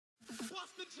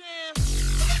Hello,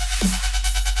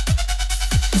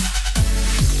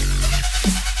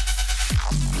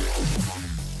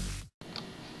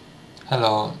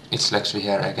 it's lexvi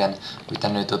here again with a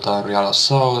new tutorial.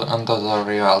 So on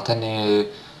tutorial, the new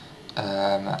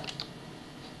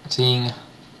thing,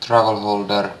 travel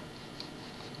holder.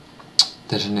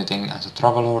 There's a new thing as a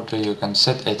travel holder. You can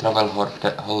set a travel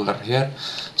holder here.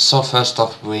 So first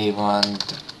off, we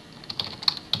want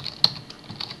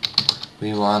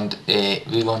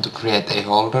to create a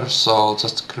holder. So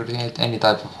just create any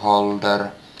type of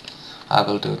holder. I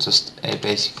will do just a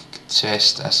basic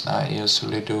chest as I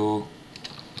usually do.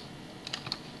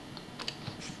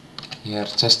 Here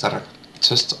chests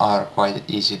are quite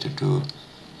easy to do,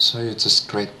 so you just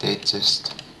create a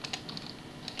chest,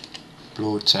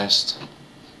 blue chest,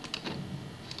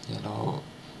 yellow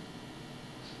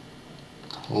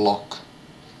lock,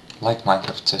 like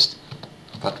Minecraft chest,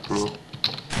 but blue,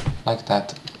 like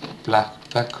that.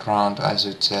 Black background I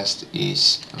suggest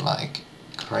is like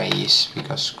grayish,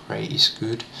 because grey is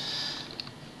good.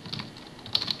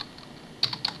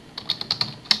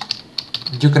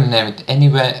 You can name it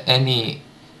anywhere, any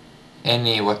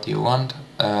what you want.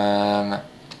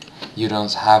 You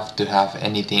don't have to have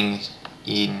anything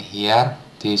in here.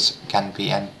 This can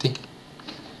be empty.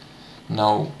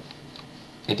 No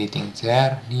editing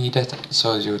there needed,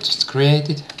 so you just create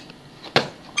it.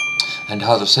 And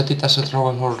how to set it as a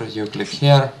travel holder? You click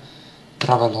here,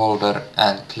 travel holder,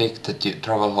 and click the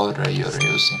travel holder you're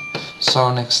using. So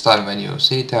next time when you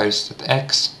see there is that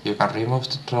X, you can remove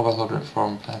the travel holder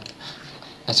from that.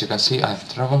 As you can see, I have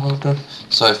a travel holder,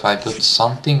 so if I put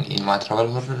something in my travel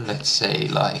holder, let's say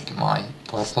like my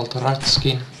portal turret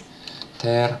skin,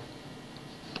 there,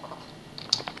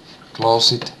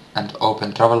 close it and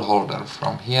open travel holder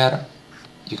from here,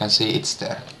 you can see it's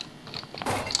there.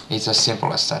 It's as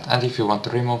simple as that. And if you want to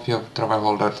remove your travel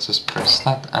holder, just press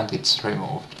that and it's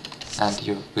removed. And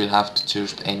you will have to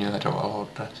choose a new travel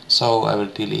holder. So I will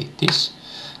delete this,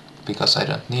 because I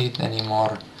don't need it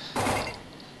anymore.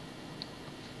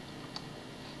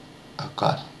 Oh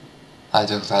god, I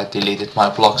thought I deleted my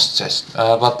blocks chest.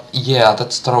 But yeah,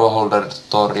 that's travel holder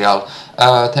tutorial.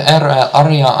 The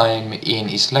area I'm in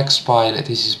is lexpile.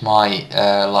 This is my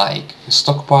like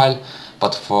stockpile,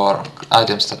 but for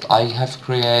items that I have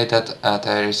created,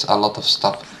 there is a lot of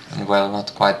stuff. Well,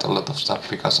 not quite a lot of stuff,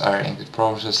 because I am in the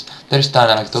process. There is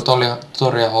dynamic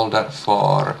tutorial holder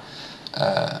for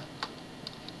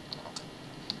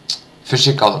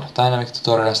physical dynamic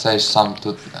tutorials. There is some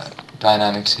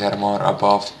dynamics here more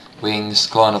above. Wings,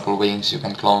 clonable wings, you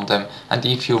can clone them, and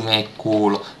if you make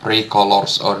cool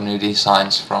recolors or new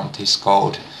designs from this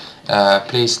code,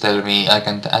 please tell me. I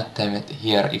can add them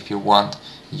here if you want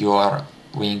your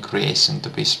wing creation to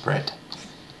be spread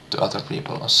to other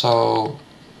people. So,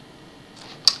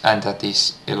 and that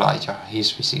is Elijah,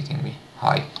 he's visiting me.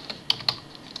 Hi.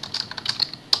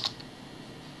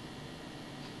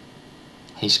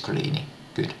 He's cleaning.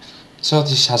 Good. So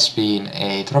this has been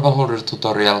a travel holder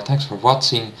tutorial. Thanks for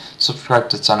watching. Subscribe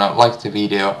to the channel, like the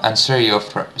video, and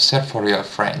share for your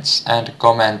friends, and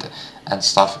comment and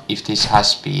stuff if this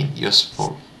has been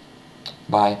useful.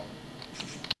 Bye.